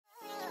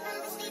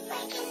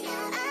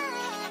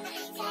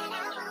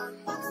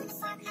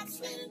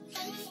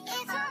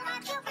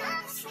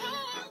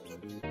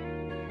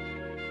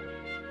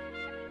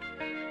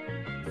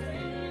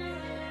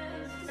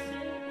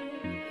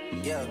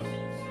Yeah.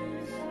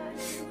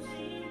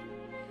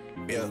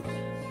 Yeah.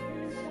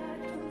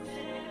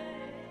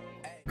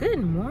 Good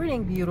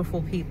morning,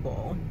 beautiful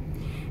people,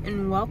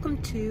 and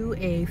welcome to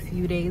a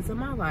few days of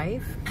my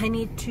life. I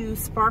need to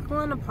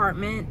sparkle an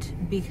apartment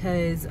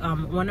because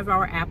one of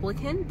our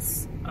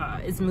applicants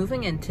is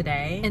moving in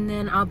today, and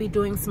then I'll be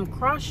doing some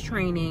cross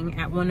training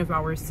at one of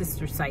our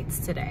sister sites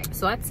today.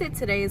 So I'd say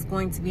today is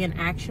going to be an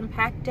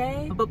action-packed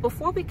day, but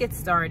before we get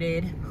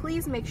started,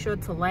 please make sure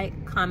to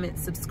like, comment,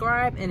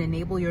 subscribe, and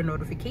enable your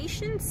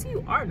notifications so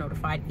you are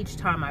notified each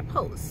time I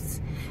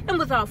post. And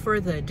without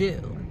further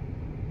ado,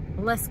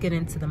 let's get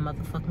into the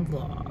motherfucking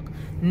vlog.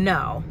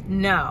 No.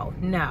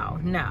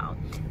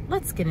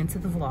 Let's get into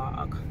the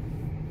vlog.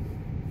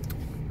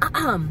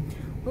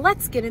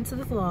 Let's get into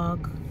the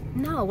vlog.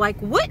 No, like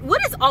what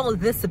is all of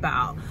this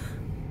about?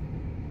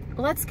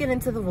 Let's get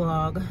into the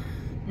vlog.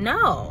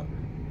 No.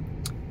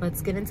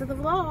 Let's get into the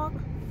vlog.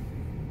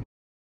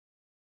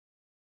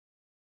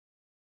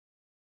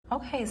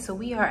 Okay, so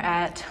we are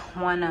at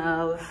one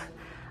of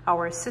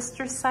our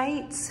sister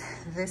sites.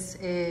 This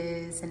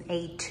is an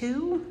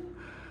A2.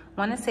 I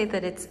want to say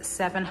that it's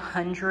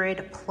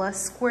 700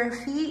 plus square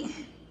feet,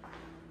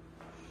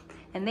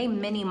 and they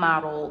mini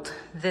modeled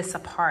this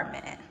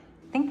apartment.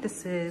 I think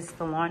this is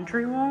the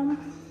laundry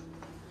room.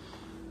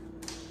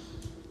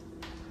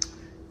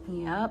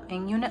 Yep,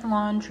 and unit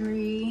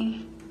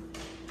laundry.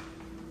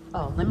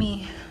 Oh,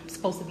 I'm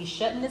supposed to be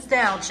shutting this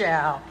down,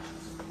 child,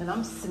 and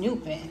I'm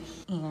snooping.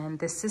 And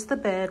this is the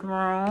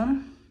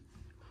bedroom.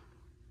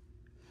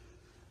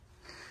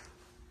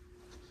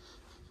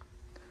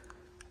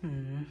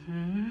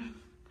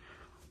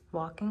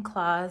 Walk-in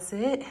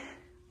closet.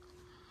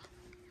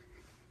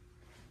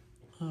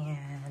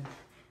 And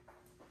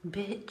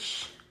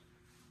bitch,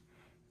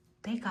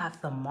 they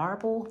got the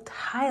marble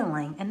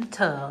tiling in the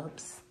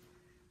tubs.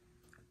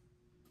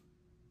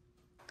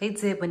 They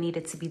did what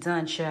needed to be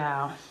done,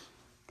 child.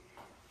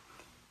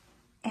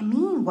 And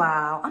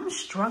meanwhile, I'm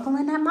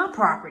struggling at my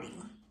property.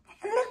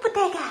 And look what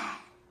they got.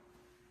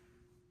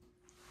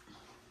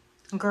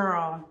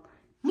 Girl,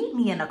 meet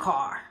me in the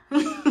car.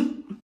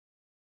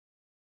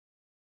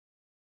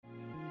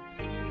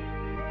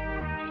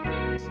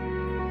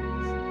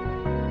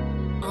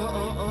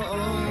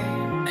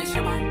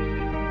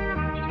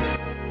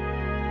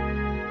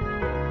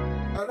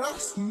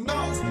 That's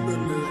nasty, baby.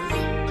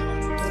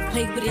 Don't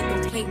play with it,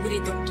 don't play with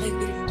it, don't play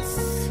with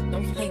it.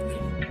 Don't play with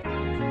it.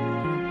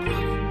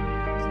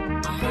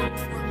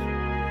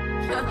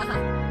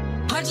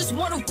 I just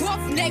want a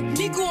roughneck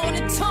nigga on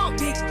the tongue.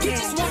 You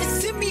just wanna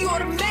send me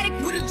automatic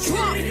with a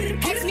drum.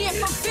 Ask me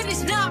if I'm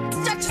finished now,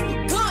 I just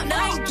begun. I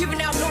ain't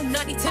giving out no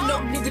 90 to no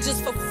nigga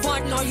just for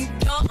fun. Are you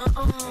dumb?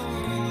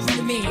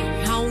 Other man,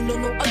 I don't know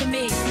no other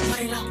man.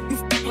 You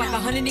f like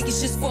 100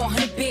 niggas just for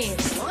 100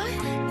 bands.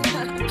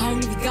 I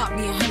don't even got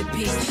me 100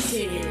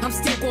 bands. I'm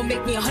still gonna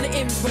make me 100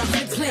 M's with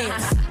 100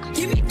 plans.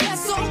 Give me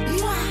peso,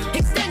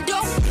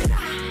 extendo.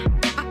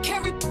 I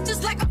carry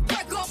just like a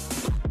Prego.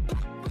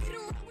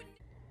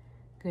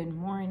 Good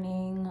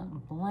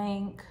morning,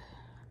 blank.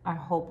 I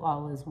hope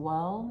all is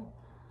well.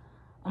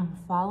 I'm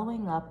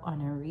following up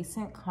on a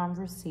recent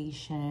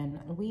conversation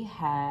we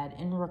had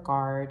in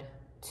regard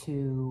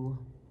to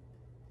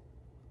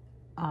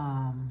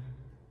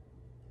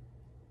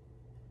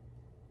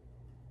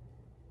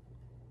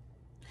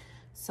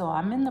so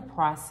I'm in the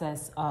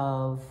process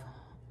of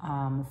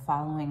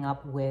following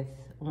up with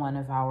one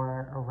of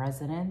our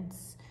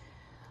residents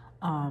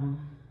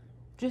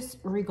just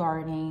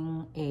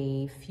regarding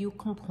a few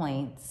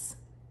complaints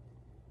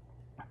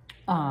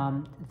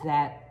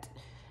that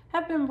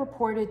have been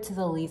reported to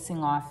the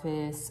leasing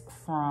office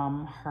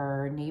from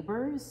her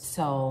neighbors.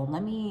 So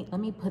let me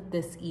put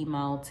this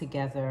email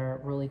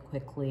together really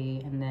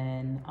quickly, and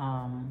then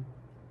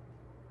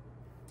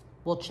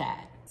we'll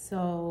chat.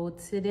 So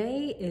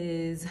today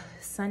is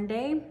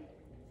Sunday,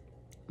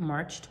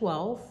 March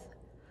 12th.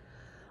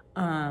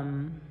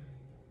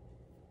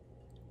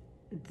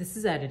 This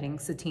is editing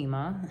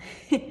Satima,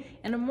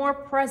 and a more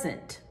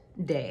present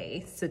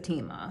day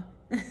Satima.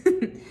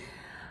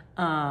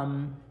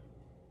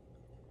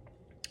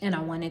 And I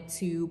wanted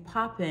to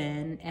pop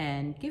in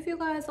and give you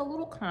guys a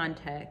little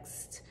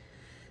context.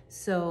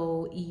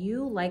 So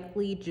you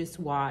likely just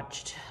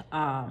watched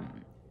a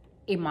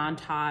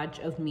montage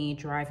of me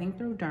driving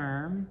through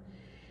Durham.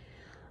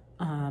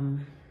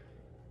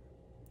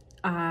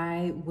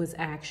 I was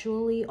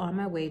actually on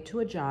my way to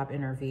a job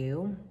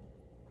interview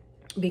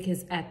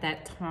because at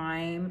that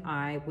time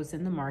I was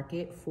in the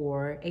market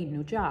for a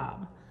new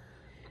job.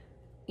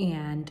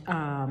 And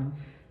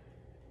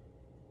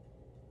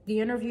the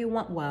interview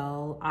went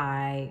well.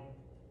 I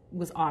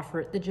was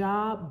offered the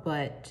job,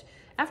 but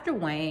after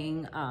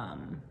weighing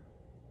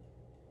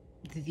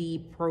the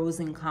pros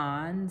and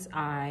cons,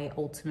 I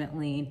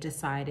ultimately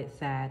decided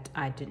that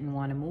I didn't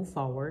want to move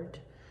forward.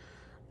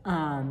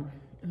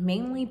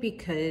 mainly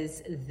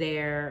because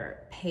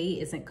their pay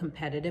isn't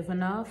competitive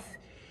enough.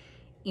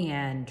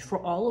 And for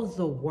all of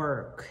the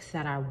work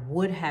that I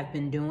would have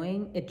been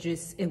doing, it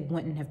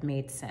wouldn't have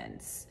made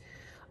sense.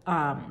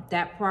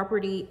 That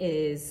property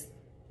is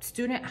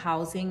student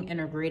housing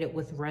integrated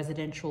with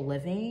residential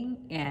living,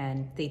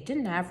 and they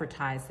didn't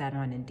advertise that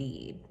on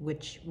Indeed,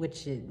 which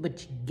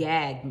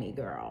gagged me,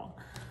 girl.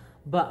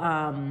 But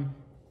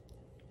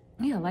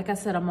yeah, like I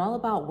said, I'm all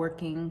about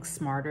working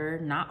smarter,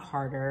 not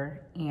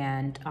harder.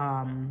 And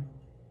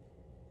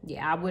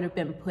yeah, I would have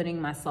been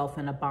putting myself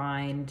in a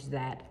bind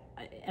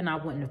and I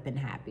wouldn't have been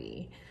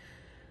happy.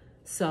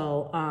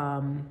 So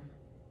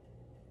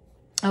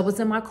I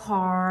was in my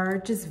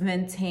car just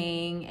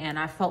venting, and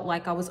I felt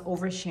like I was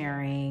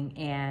oversharing.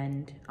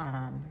 And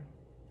I'm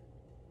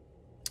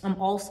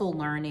also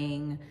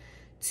learning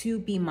to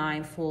be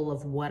mindful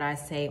of what I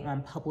say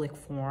on public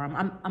forum.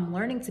 I'm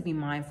learning to be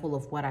mindful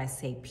of what I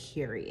say,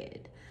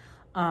 period.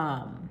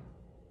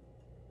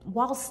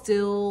 While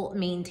still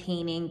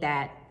maintaining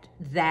that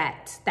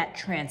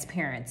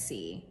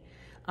transparency.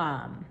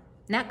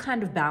 That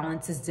kind of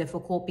balance is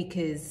difficult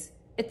because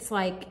it's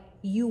like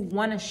you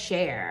want to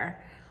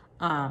share,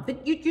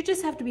 but you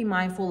just have to be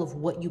mindful of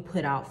what you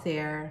put out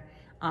there.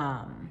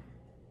 And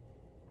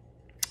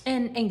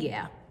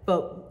yeah,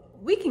 but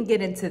we can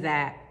get into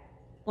that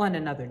on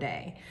another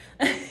day.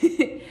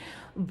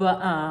 But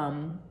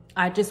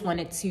I just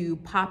wanted to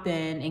pop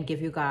in and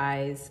give you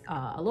guys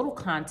a little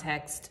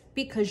context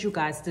because you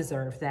guys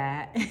deserve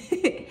that.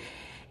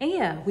 And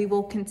yeah, we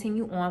will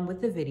continue on with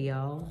the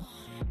video.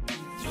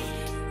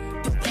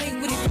 Don't play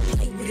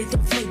with it.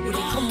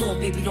 Come on,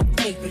 baby, don't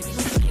play with it.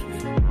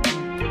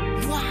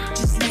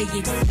 Just lay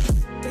it.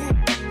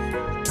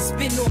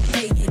 Spin or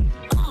play it.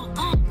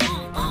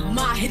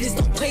 My hitters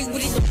don't play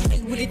with it. Don't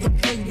play with it.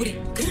 Don't play with it.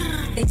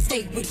 They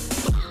stay with it.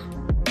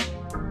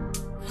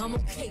 I'm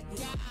okay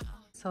with it.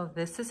 So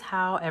this is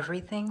how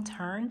everything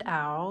turned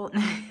out.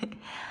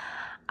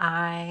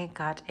 I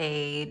got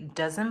a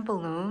dozen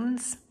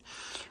balloons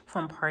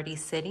from Party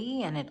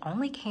City, and it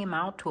only came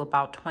out to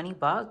about 20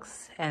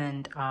 bucks,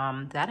 and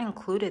that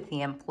included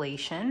the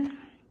inflation.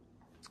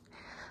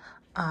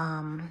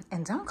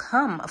 And don't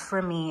come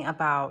for me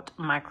about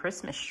my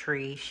Christmas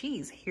tree.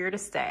 She's here to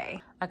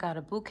stay. I got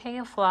a bouquet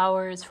of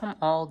flowers from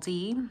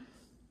Aldi.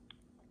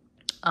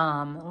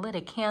 Lit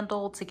a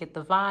candle to get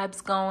the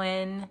vibes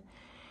going,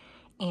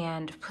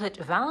 and put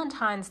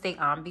Valentine's Day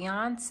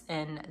ambiance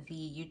in the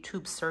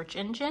YouTube search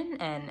engine,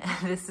 and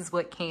this is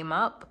what came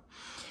up.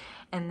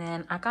 And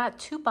then I got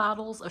 2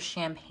 bottles of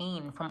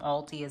champagne from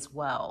Aldi as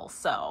well.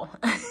 So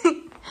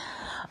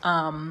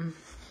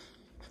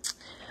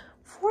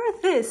for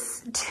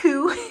this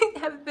to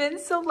have been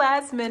so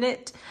last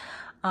minute,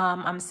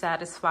 I'm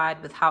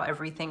satisfied with how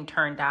everything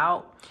turned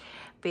out.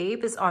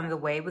 Babe is on the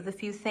way with a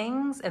few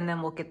things, and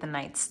then we'll get the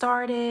night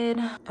started.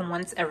 And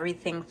once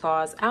everything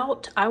thaws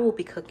out, I will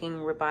be cooking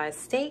ribeye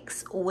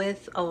steaks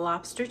with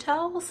lobster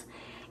tails.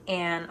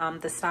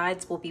 And the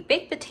sides will be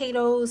baked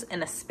potatoes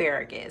and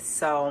asparagus.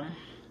 So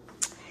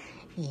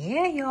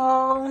yeah,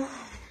 y'all.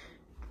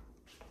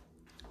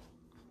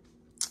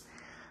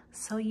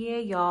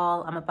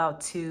 I'm about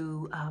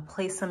to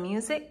play some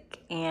music,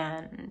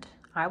 and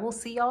I will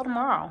see y'all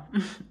tomorrow.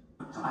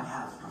 I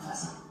have,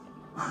 Professor.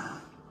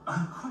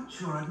 I'm quite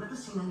sure I've never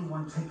seen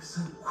anyone take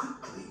so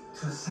quickly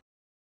to...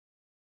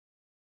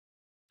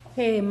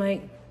 Hey,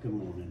 Mike. Good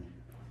morning.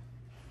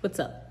 What's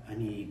up? I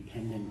need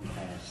pending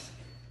task.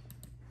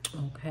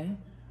 Okay.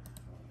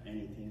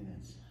 Anything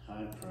that's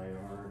high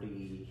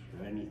priority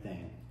or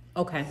anything.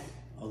 Okay.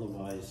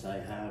 Otherwise, I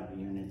have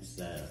units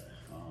that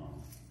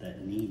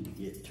need to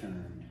get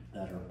turned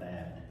that are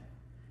bad.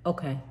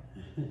 Okay.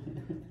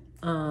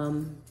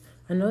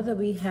 I know that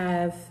we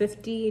have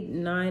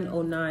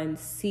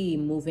 5909C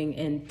moving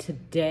in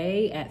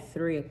today at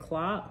 3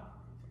 o'clock.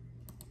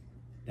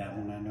 That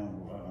one I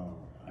know.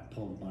 I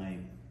pulled my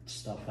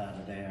stuff out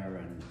of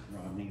there, and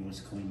Rodney was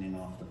cleaning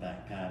off the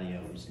back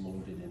patio. It was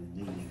loaded in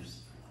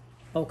leaves.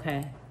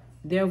 Okay.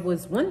 There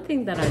was one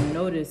thing that I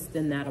noticed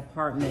in that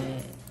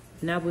apartment,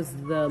 and that was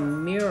the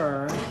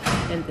mirror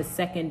in the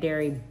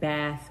secondary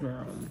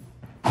bathroom.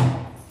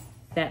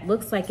 That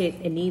looks like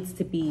it needs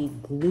to be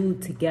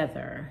glued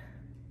together.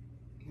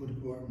 What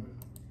apartment?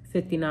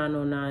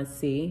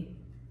 5909C.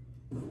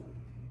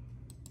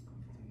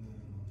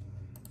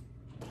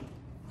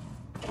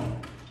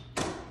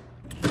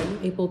 Are you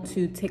able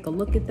to take a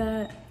look at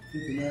that?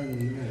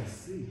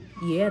 5909C.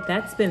 Yeah,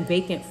 that's been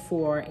vacant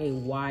for a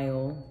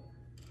while.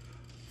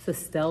 It's a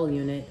Stell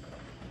unit.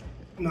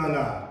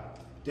 No.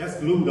 That's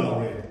glued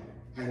already.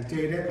 I can tell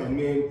you that because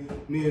me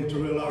and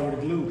Terrell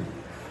already glued it.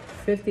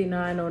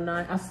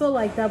 5909. I feel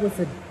like that was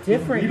a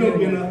different You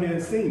don't unit. been up there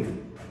and seen it.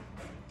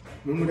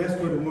 Remember,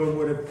 that's where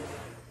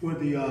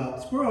the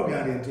squirrel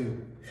got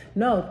into.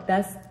 No,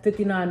 that's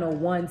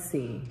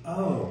 5901C.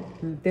 Oh.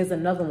 There's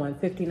another one,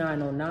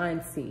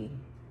 5909C.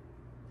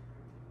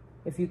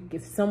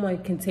 If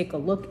someone can take a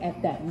look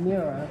at that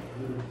mirror.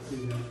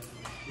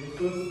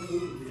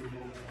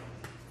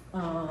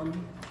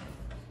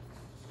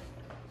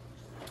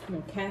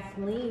 Well,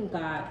 Kathleen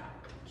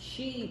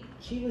she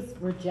was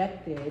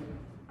rejected.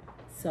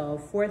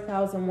 So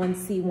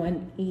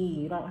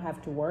 4001C1E, you don't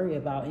have to worry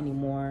about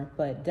anymore,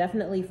 but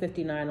definitely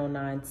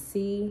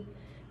 5909C,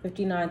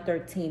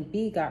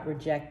 5913B got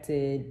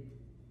rejected,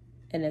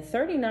 and then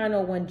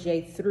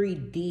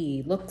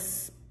 3901J3D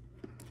looks.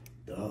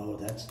 Oh,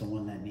 that's the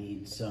one that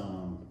needs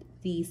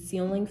the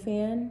ceiling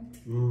fan.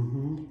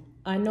 Mm-hmm.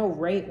 I know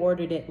Ray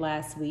ordered it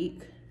last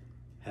week.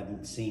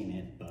 Haven't seen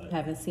it, but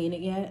haven't seen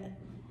it yet.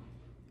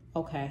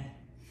 Okay.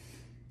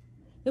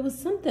 There was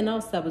something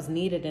else that was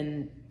needed,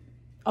 and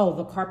oh,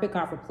 the carpet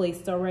got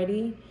replaced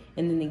already,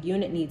 and then the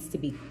unit needs to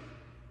be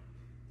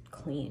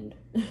cleaned.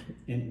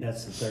 And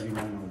that's the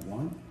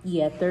 3901?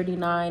 Yeah,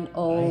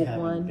 3901. I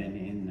haven't been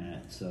in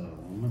that, so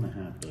I'm gonna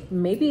have to.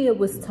 Maybe it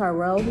was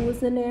Tyrell who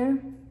was in there.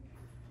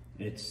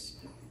 It's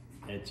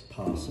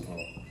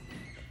possible.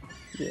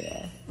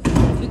 Yeah.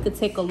 If you could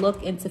take a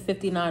look into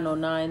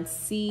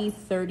 5909C,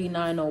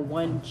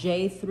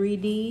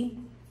 3901J3D,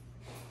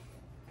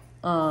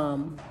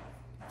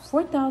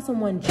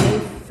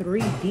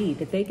 4001J3D.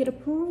 Did they get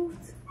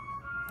approved?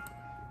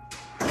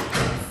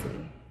 Let's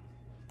see.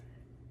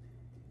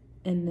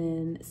 And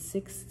then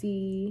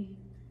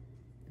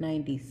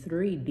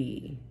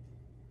 6093D.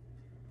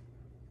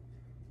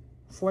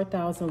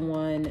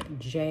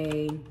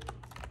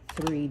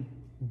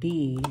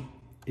 4001J3D.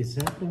 Is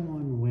that the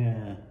one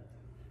where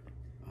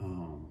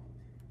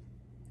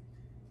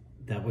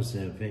that was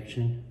the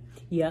eviction?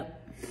 Yep.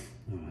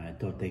 I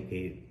thought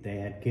they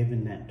had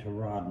given that to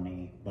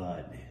Rodney,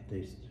 but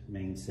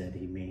Maine said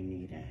he may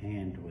need a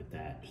hand with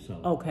that. So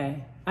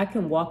okay, I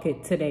can walk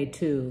it today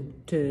too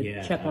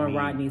to check on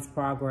Rodney's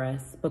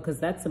progress, because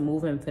that's a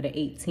move-in for the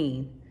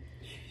 18th.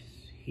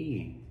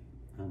 I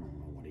don't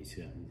know what he's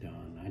gotten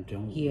done. I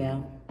don't.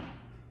 Yeah,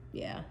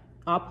 yeah.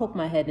 I'll poke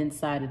my head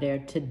inside of there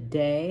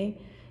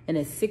today, and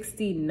it's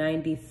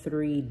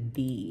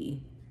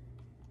 6093D.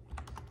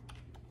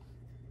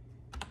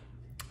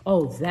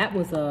 Oh, that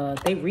was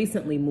they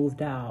recently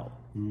moved out.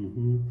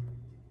 Mm-hmm.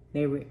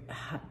 Do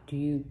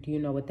you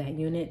know what that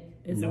unit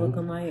is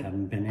looking like?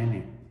 Haven't been in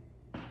it.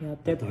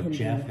 Yep, they're I thought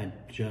Jeff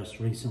had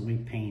just recently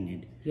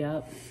painted.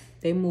 Yep,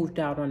 they moved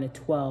out on the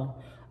 12th.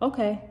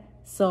 Okay,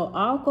 so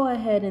I'll go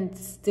ahead and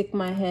stick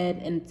my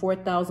head in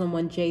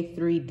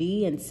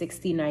 4001J3D and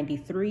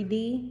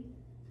 6093D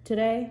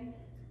today.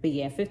 But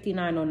yeah,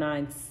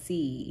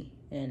 5909C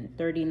and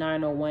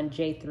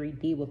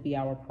 3901J3D would be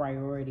our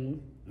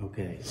priority.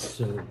 Okay,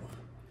 so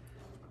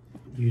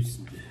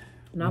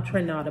and I'll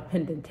print out a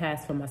pending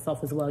task for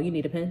myself as well. You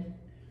need a pen?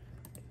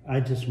 I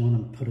just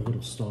want to put a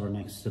little star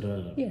next to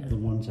the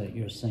ones that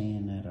you're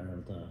saying that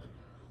are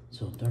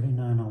so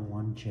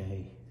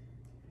 3901J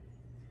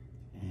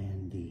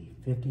and the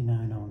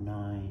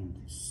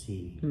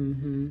 5909C.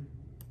 Mm-hmm.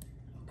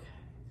 Okay.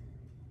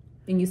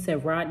 And you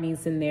said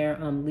Rodney's in there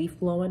leaf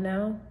blowing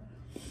now?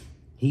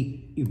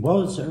 He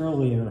was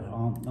earlier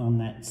on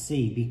that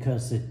C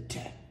because the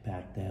deck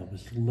back there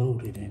was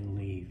loaded in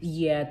leaves.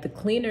 Yeah, the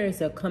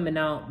cleaners are coming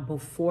out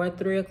before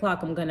 3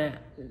 o'clock. they're gonna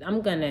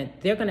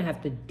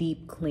have to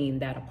deep clean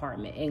that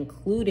apartment,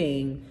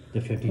 including the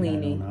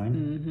 5909.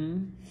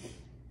 Mm-hmm.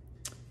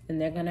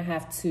 And they're gonna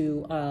have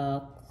to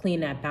clean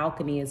that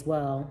balcony as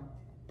well.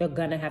 They're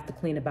gonna have to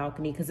clean the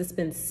balcony because it's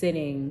been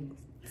sitting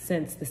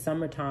since the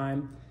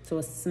summertime, so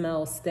it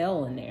smells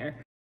stale in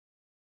there.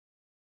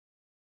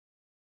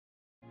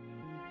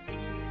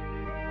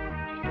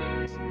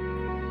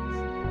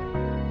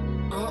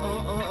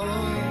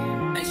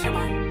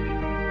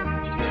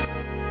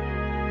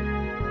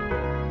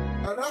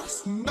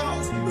 That's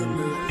not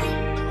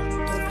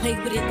don't play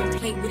with it, don't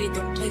play with it,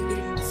 don't play with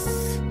it,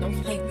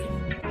 don't play with it.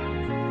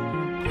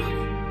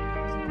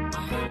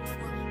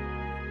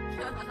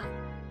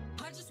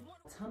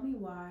 Tell me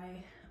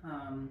why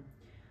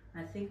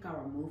I think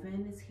our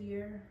move-in is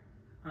here.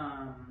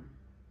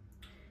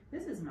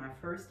 This is my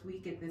first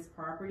week at this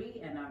property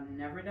and I've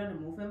never done a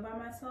move-in by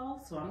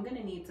myself, so I'm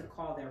gonna need to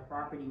call their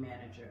property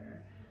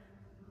manager.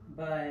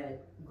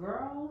 But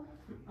girl,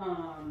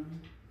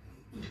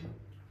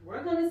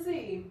 we're gonna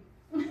see.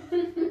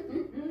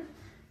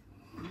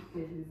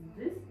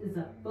 This is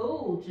a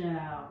fool,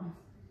 child.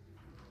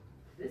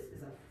 This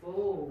is a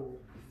fool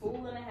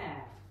and a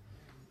half.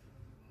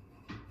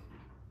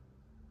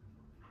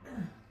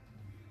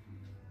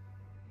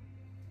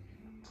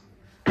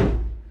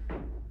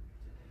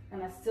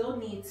 And I still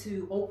need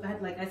to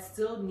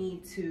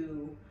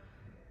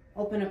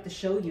open up the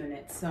show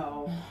unit.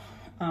 So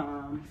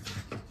I'm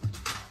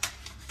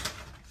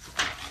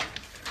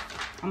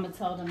gonna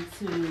tell them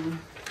to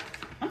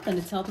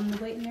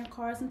wait in their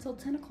cars until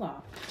 10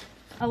 o'clock.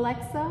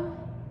 Alexa,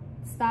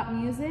 stop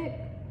music.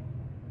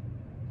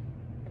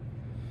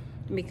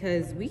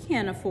 Because we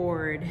can't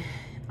afford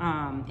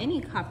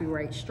any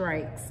copyright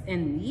strikes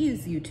in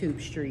these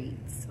YouTube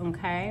streets,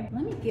 okay?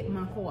 Let me get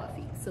my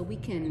coffee so we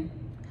can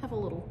have a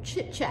little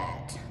chit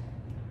chat.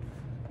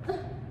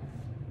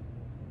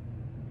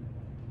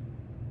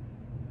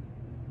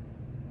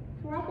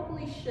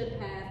 Probably should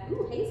have,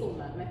 ooh,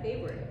 hazelnut, my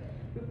favorite.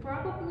 We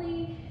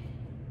probably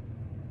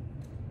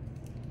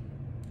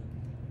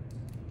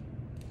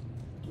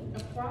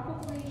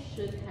probably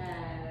should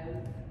have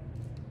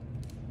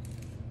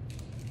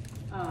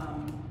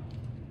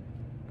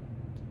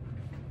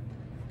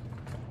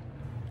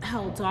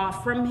held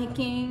off from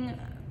making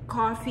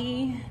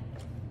coffee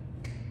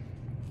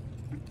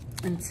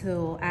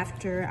until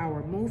after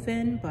our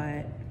move-in,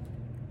 but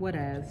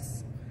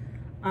whatevs.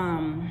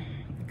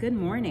 Good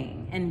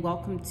morning and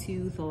welcome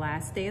to the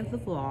last day of the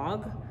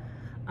vlog.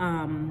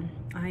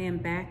 I am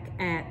back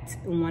at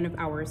one of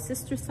our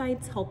sister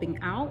sites helping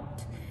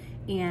out,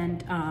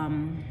 and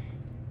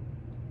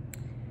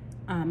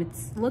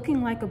it's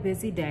looking like a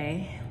busy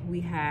day.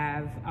 We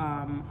have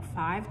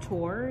 5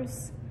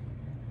 tours,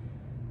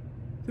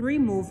 3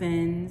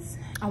 move-ins.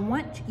 I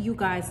want you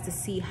guys to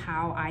see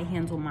how I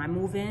handle my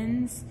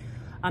move-ins.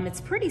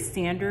 It's pretty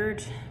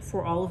standard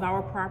for all of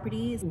our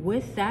properties.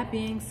 With that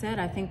being said,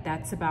 I think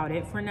that's about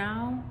it for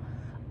now.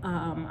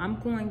 I'm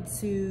going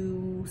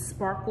to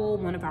sparkle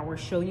one of our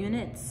show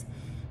units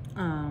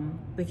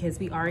because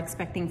we are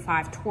expecting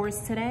 5 tours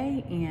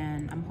today,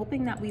 and I'm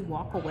hoping that we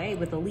walk away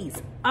with a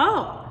lease.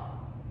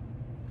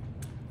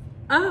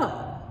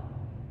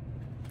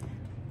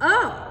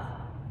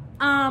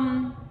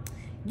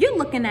 You're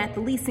looking at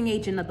the leasing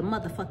agent of the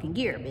motherfucking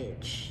year,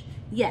 bitch.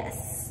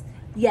 Yes.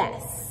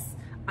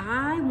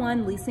 I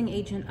won leasing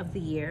agent of the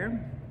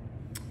year.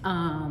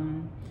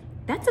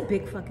 That's a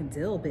big fucking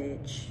deal,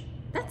 bitch.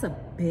 That's a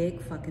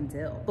big fucking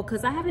deal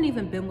because I haven't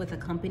even been with a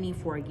company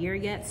for a year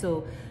yet.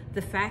 So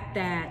the fact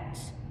that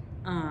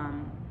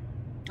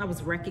I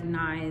was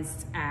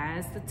recognized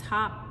as the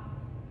top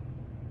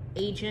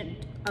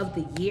agent of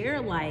the year,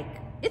 like,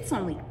 it's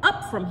only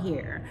up from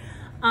here.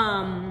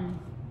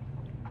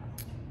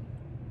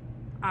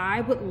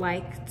 I would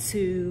like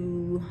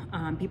to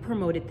be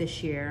promoted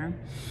this year.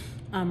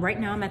 Right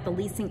now I'm at the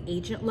leasing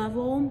agent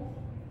level.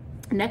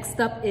 Next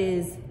up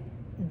is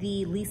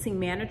the leasing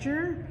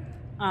manager,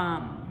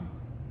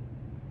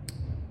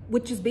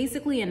 which is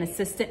basically an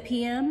assistant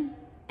PM.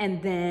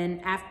 And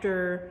then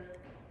after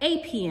a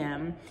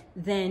PM,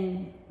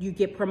 then you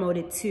get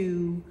promoted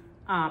to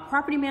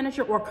property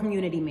manager or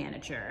community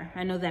manager.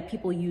 I know that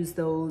people use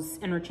those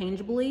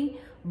interchangeably,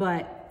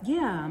 but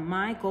yeah,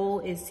 my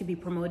goal is to be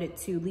promoted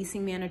to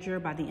leasing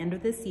manager by the end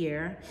of this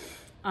year.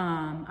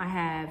 I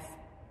have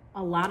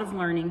a lot of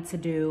learning to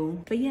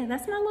do, but yeah,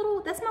 that's my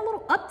little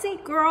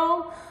update,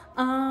 girl.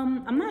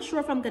 I'm not sure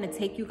if I'm gonna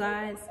take you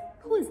guys.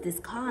 Who is this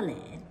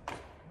calling?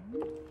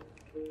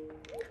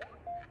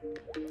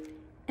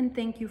 And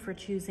thank you for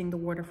choosing the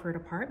Waterford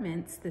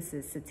Apartments. This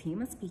is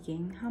Satima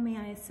speaking. How may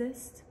I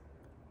assist?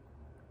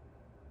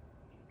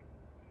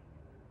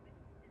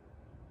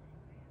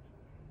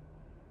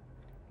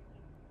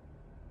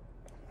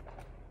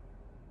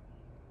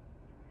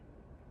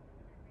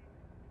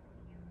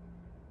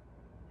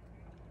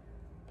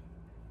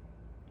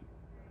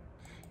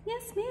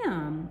 Yes,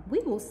 ma'am. We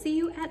will see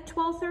you at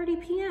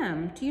 12:30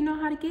 p.m. Do you know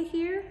how to get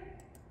here?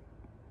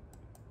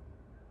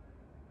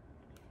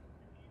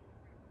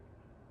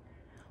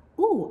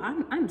 Ooh,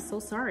 I'm so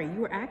sorry.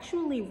 You were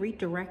actually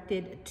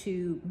redirected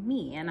to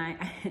me, and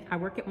I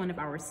work at one of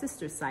our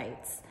sister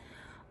sites.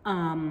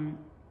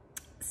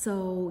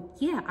 So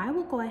yeah, I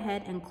will go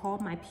ahead and call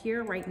my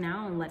peer right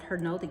now and let her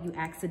know that you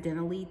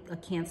accidentally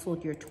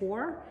canceled your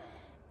tour.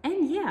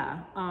 And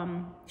yeah,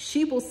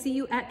 she will see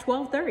you at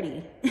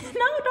 12:30.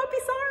 No, don't be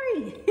sorry.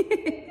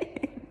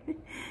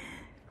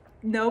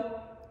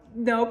 Nope,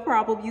 no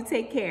problem. You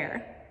take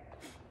care.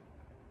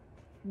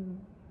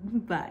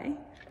 Bye.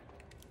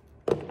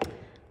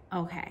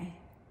 Okay.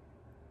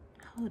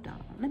 Hold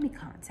on. Let me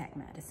contact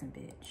Madison,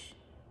 bitch.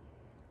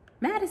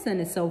 Madison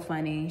is so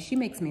funny. She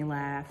makes me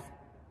laugh.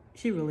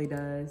 She really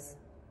does.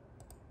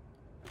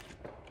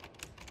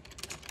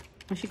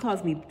 And she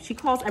calls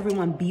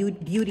everyone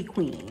beauty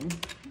queen.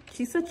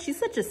 She's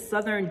such a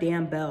southern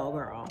damn belle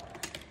girl.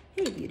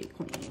 Hey, beauty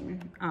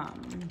queen.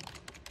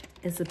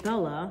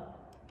 Isabella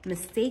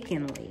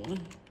mistakenly.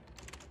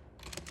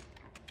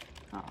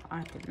 Oh,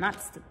 I did not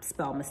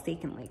spell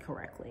mistakenly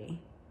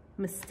correctly.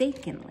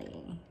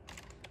 Mistakenly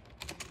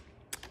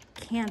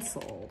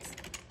canceled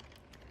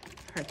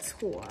her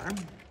tour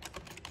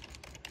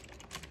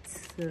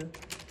to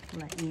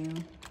let you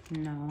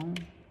know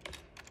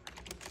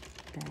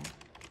that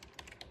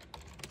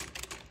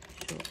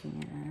she'll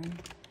be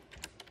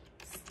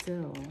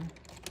still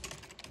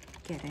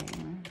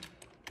getting,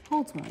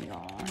 hold on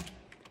y'all,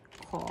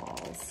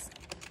 calls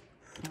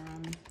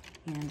from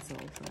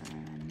Andover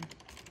and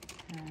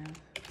have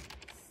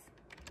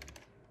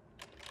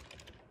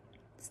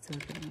still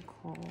getting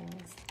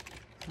calls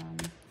from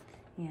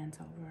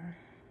Andover.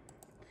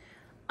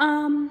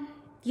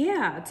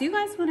 Yeah, do you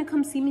guys want to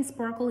come see me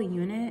sparkle a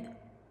unit?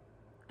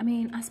 I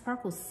mean,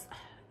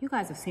 you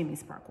guys have seen me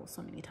sparkle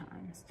so many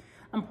times.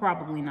 I'm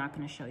probably not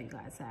going to show you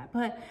guys that,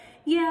 but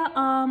yeah,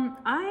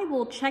 I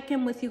will check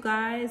in with you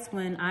guys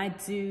when I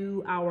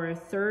do our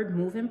 3rd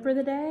move-in for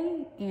the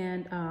day,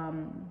 and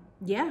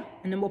yeah,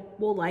 and then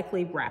we'll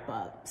likely wrap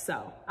up.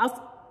 So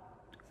I'll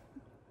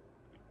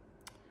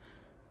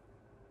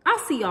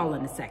see y'all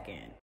in a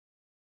second.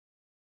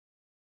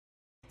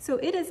 So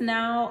it is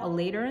now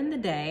later in the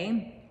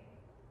day.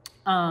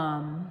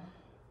 And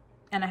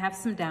I have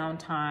some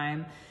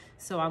downtime.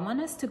 So I want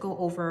us to go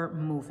over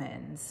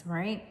move-ins,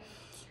 right?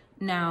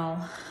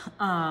 Now,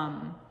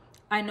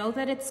 I know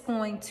that it's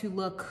going to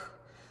look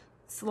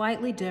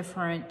slightly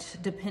different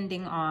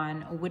depending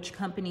on which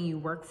company you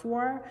work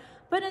for,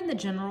 but in the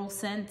general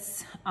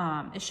sense,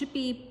 it should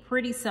be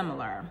pretty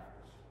similar,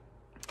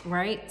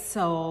 right?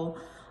 So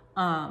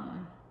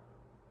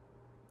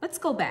let's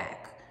go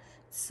back.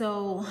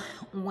 So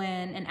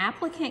when an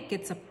applicant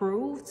gets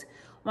approved,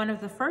 one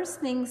of the first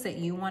things that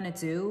you want to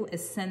do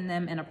is send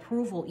them an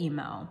approval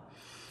email.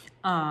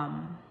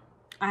 I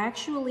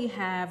actually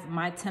have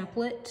my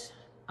template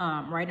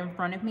right in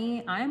front of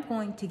me. I am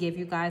going to give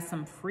you guys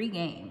some free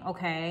game,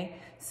 okay?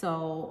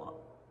 So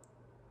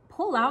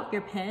pull out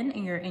your pen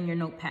and your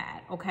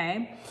notepad,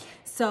 okay?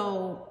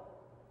 So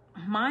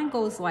mine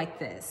goes like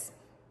this.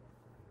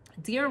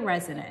 Dear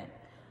resident,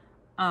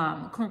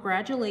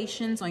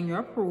 congratulations on your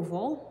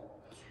approval.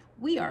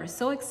 We are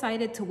so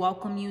excited to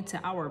welcome you to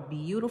our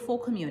beautiful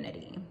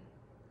community.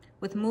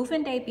 With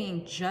move-in day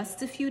being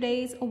just a few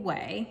days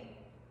away,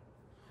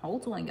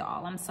 hold on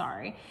y'all, I'm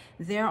sorry.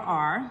 There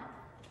are,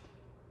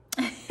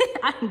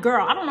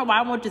 girl, I don't know why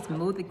I won't just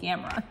move the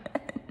camera.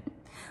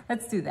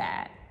 Let's do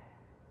that.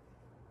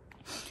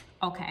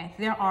 Okay,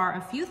 there are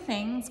a few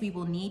things we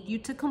will need you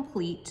to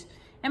complete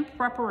in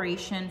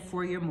preparation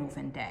for your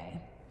move-in day.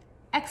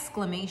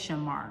 Exclamation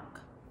mark.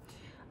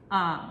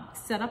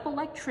 Set up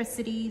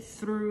electricity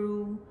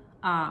through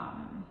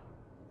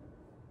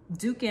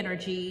Duke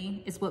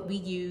Energy is what we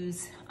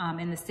use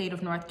in the state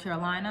of North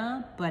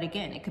Carolina, but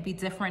again, it could be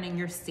different in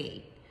your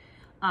state.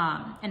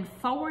 And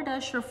forward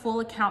us your full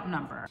account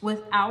number.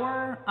 With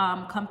our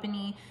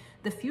company,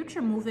 the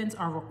future move-ins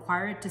are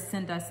required to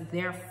send us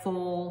their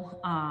full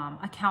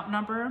account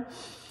number.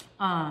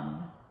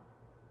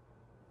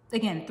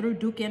 Again, through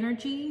Duke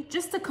Energy,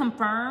 just to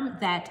confirm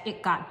that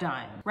it got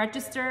done.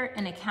 Register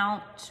an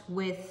account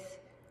with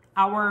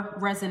our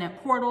resident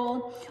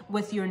portal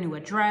with your new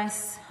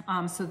address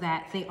so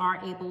that they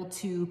are able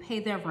to pay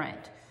their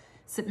rent,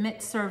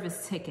 submit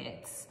service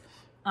tickets,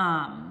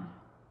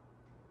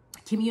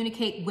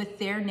 communicate with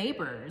their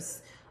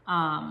neighbors,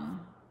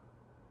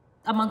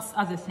 amongst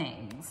other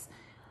things.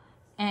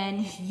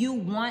 And you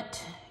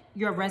want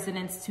your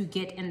residents to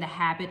get in the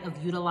habit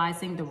of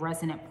utilizing the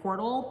resident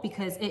portal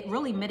because it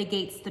really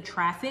mitigates the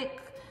traffic,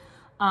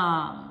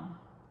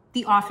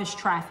 the office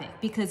traffic,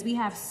 because we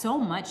have so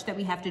much that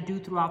we have to do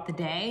throughout the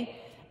day.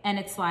 And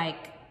it's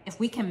like, if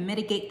we can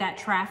mitigate that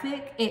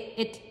traffic,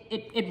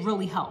 it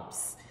really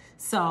helps.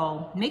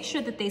 So make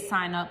sure that they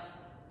sign up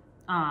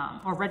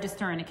or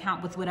register an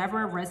account with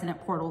whatever resident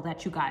portal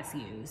that you guys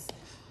use.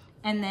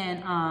 And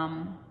then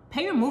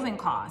pay your moving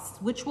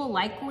costs, which will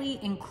likely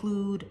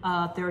include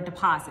their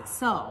deposit.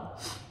 So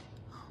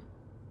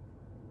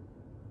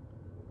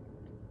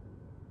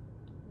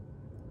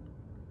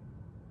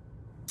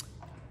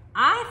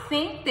I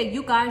think that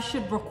you guys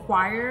should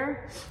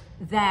require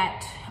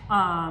that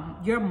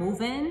your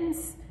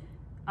move-ins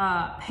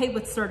pay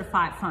with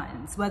certified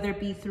funds, whether it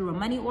be through a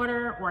money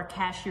order or a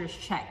cashier's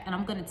check. And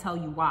I'm gonna tell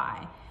you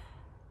why.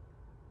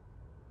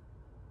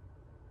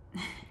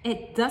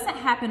 It doesn't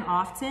happen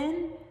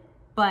often,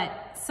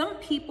 but some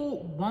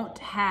people won't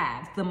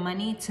have the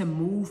money to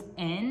move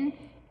in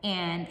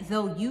and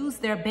they'll use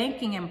their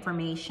banking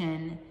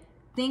information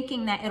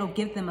thinking that it'll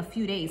give them a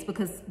few days,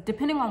 because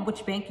depending on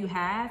which bank you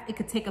have, it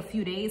could take a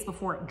few days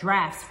before it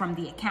drafts from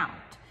the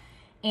account.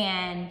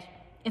 And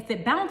if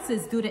it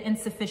bounces due to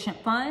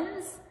insufficient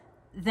funds,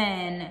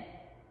 then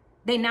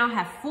they now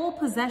have full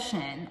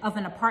possession of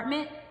an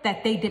apartment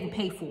that they didn't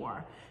pay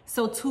for.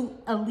 So to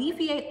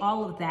alleviate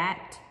all of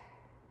that,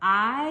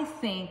 I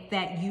think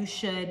that you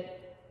should,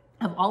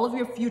 of all of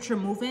your future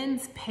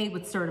move-ins, pay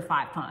with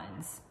certified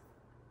funds,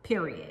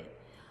 period.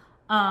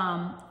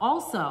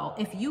 Also,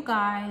 if you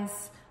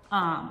guys,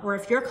 or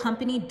if your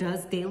company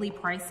does daily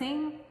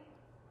pricing,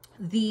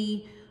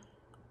 the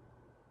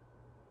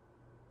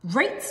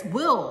rates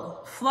will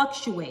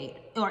fluctuate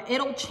or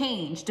it'll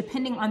change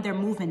depending on their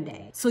move-in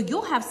day. So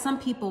you'll have some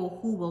people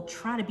who will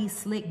try to be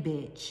slick,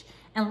 bitch.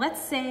 And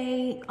let's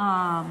say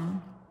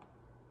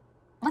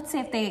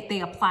if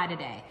they apply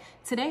today.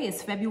 Today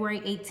is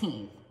February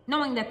 18th.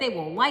 Knowing that they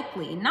will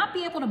likely not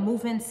be able to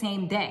move in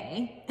same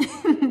day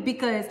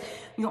because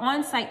your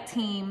on-site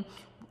team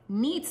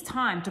needs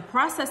time to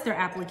process their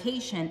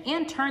application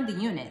and turn the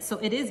unit so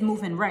it is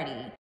move-in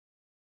ready.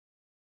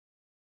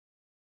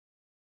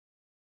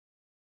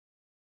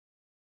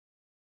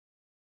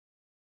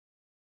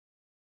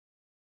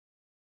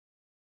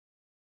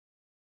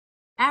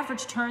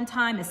 Average turn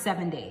time is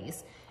 7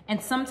 days.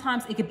 And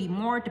sometimes it could be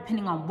more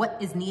depending on what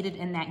is needed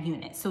in that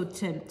unit. So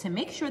to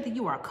make sure that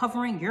you are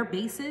covering your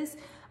bases,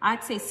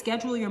 I'd say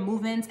schedule your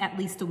move-ins at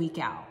least a week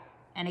out.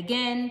 And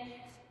again,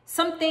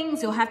 some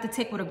things you'll have to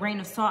take with a grain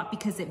of salt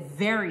because it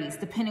varies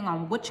depending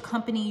on which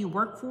company you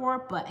work for.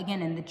 But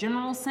again, in the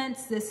general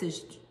sense, this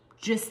is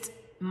just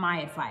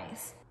my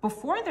advice.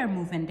 Before their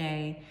move-in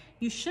day,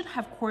 you should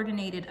have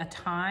coordinated a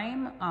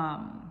time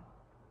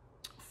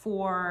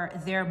for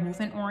their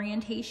movement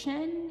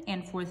orientation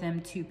and for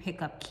them to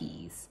pick up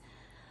keys.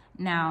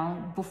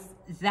 Now,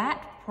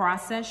 that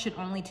process should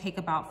only take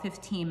about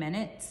 15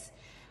 minutes.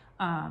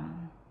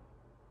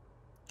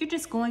 You're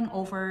just going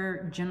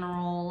over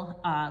general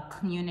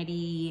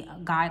community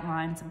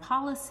guidelines and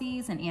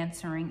policies and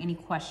answering any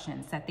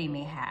questions that they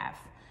may have.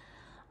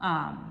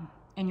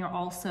 And you're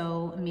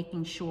also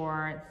making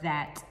sure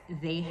that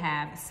they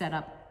have set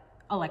up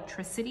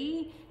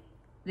electricity,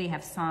 they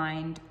have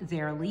signed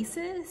their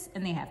leases,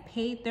 and they have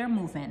paid their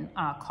move-in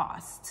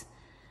costs.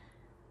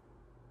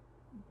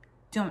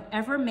 Don't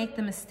ever make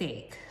the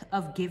mistake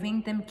of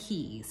giving them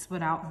keys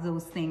without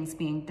those things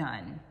being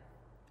done.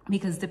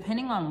 Because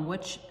depending on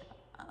which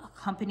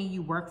company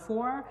you work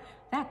for,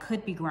 that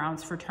could be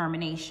grounds for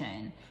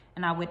termination.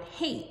 And I would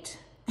hate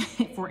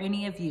for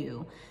any of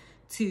you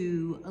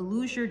to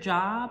lose your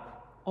job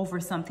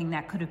over something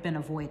that could have been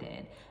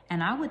avoided.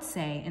 And I would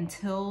say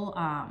until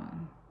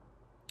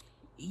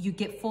you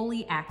get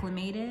fully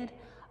acclimated,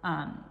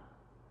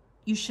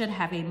 you should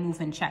have a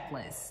move-in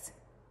checklist,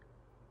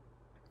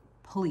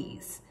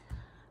 please.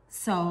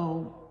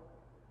 So,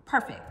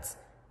 perfect.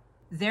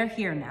 They're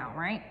here now,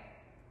 right?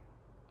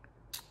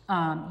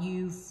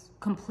 You've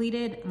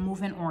completed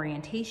move-in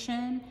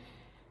orientation.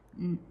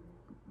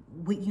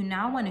 What you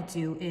now want to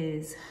do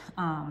is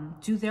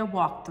do their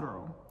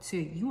walkthrough. So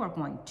you are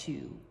going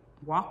to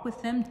walk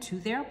with them to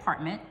their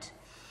apartment,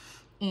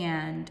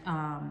 and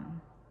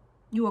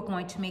you are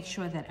going to make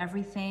sure that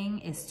everything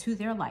is to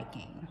their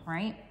liking,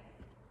 right?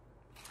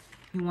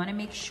 You want to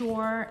make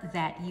sure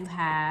that you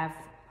have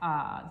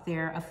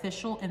their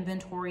official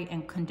inventory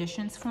and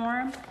conditions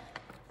form.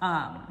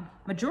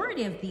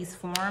 Majority of these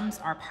forms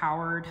are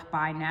powered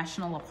by the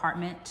National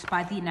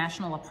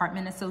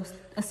Apartment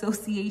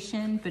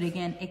Association, but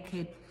again,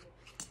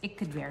 it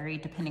could vary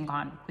depending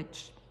on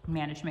which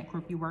management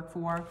group you work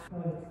for.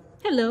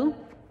 Hello.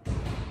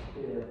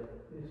 Yeah,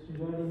 it's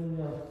regarding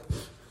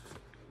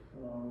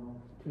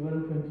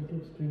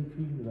 1222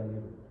 Springfield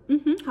Valley.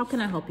 How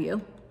can I help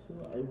you? So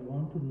I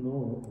want to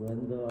know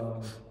when the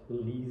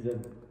lease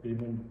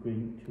agreement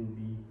going to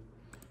be,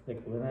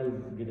 like when I'll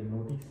get a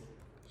notice.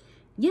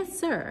 Yes,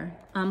 sir.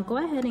 Go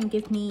ahead and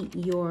give me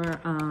your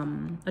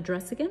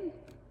address again.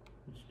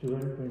 It's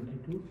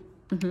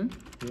 1222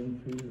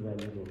 Springfield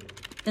Valley Road.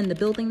 And the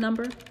building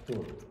number?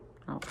 4.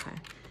 Okay.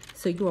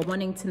 So you are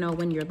wanting to know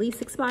when your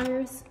lease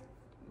expires?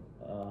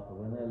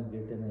 When I'll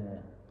get the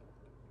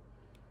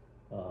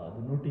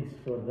notice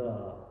for the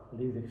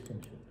lease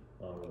extension.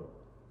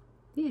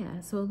 Yeah,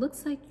 so it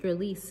looks like your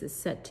lease is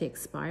set to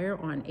expire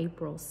on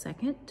April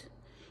 2nd.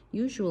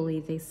 Usually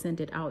they send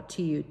it out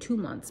to you 2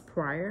 months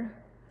prior.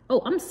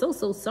 Oh, I'm so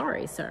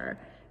sorry, sir.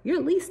 Your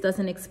lease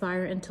doesn't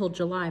expire until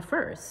July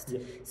 1st.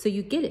 Yes. So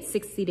you get it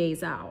 60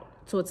 days out.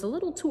 So it's a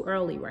little too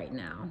early right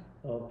now.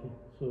 Okay,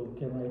 so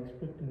can I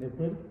expect in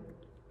April?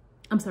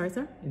 I'm sorry,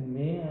 sir? In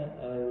May,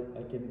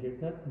 I can get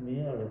that,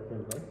 May or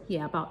April, right?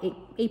 Yeah, about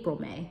April,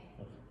 May.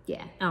 Okay.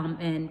 Yeah,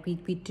 and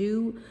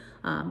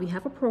we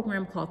have a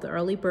program called the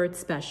Early Bird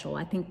Special.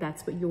 I think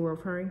that's what you were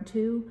referring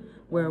to,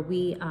 where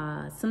we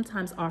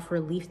sometimes offer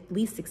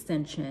lease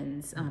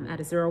extensions at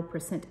a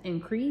 0%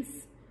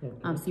 increase.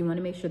 Okay. So you want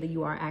to make sure that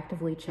you are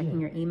actively checking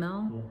your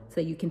email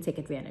so you can take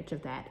advantage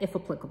of that, if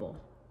applicable.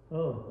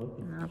 Oh,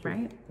 okay. All sure.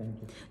 right.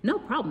 Thank you. No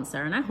problem,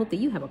 sir. And I hope that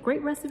you have a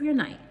great rest of your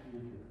night.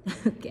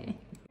 Okay.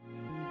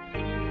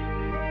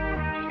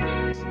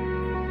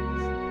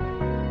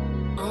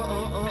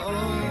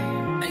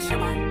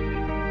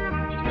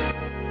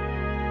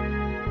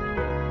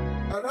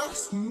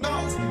 That's not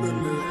don't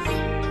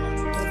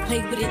play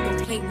with it, don't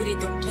play with it,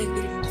 don't play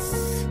with it.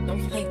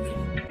 Don't play with it.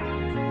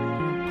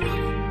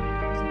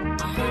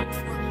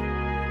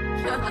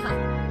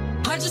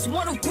 I just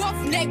want a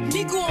roughneck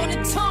nigga on the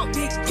tongue.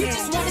 Bitch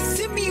just wanna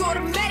send me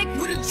automatic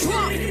with a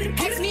drum.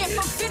 Ask me if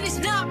I'm finished,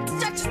 nah,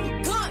 I just